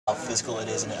physical it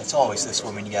is, and it's always this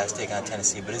way when you guys take on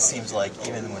Tennessee, but it seems like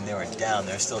even when they were down,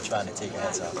 they're still trying to take your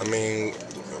heads off. I mean,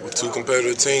 with two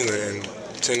competitive teams, and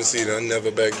Tennessee, they'll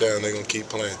never back down. They're going to keep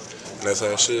playing, and that's how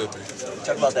it should be.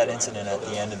 Talk about that incident at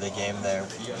the end of the game there.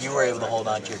 You were able to hold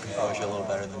on to your composure a little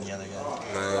better than the other guy.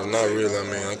 Nah, not really. I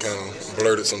mean, I kind of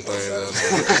blurted some things out.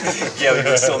 Yeah, we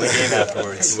were still in the game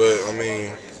afterwards. But, I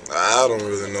mean, I don't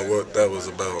really know what that was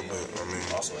about. But, I mean,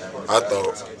 I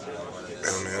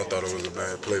thought it was a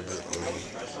bad play. But, I mean,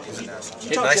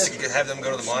 it's nice to have them go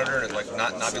to the monitor and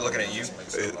not be looking at you.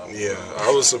 Yeah,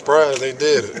 I was surprised they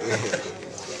did it.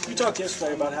 You talked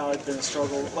yesterday about how it's been a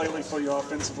struggle lately for you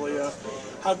offensively.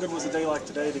 How good was a day like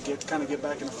today to get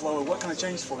back in the flow? What kind of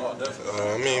changed for you?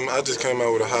 I mean, I just came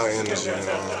out with a high energy. And,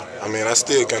 I mean, I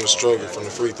still kind of struggle from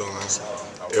the free throw line.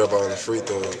 Everybody on the free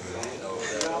throw.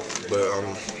 But,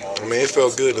 I mean, it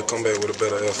felt good to come back with a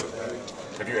better effort.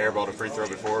 Have you airballed a free throw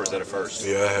before, or is that a first?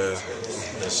 Yeah, I have.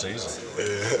 This season?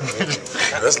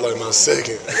 Yeah. That's like my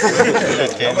second.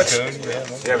 How much?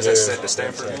 Yeah, was that the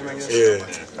Stanford game, I guess? Yeah.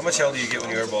 How much hell do you get when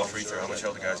you airball a free throw? How much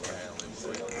hell do guys get?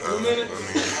 I mean,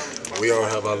 we all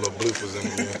have our little bloopers in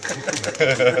here.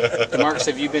 DeMarcus,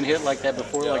 have you been hit like that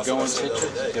before, like going sit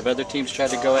you? Have other teams tried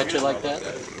to go at you like that?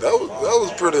 That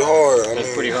was pretty hard. That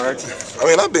was pretty hard? I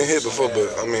mean, I've been hit before,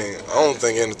 but, I mean, I don't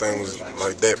think anything was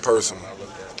like that personal.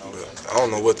 But I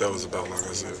don't know what that was about, like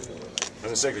I said. I was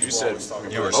going to say, because you said, for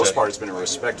the most part, it's been a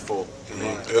respectful,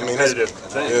 competitive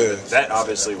thing. Yeah. That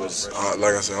obviously was...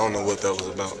 like I said, I don't know what that was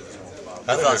about.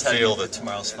 How does it feel that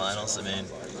tomorrow's finals? I mean,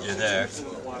 you're there.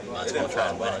 Might as well try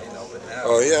and win it.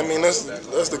 Oh, yeah, I mean, that's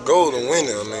the goal to win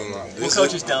it. I mean, well,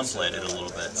 coaches downplayed it a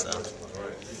little bit, so.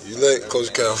 You let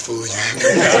Coach Cal fool you.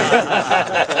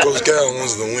 Coach Cal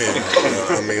wants to win.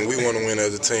 I mean, we want to win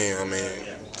as a team. I mean,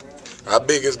 our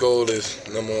biggest goal is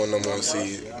number one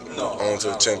seed on to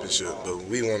the championship, but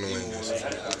we want to win this.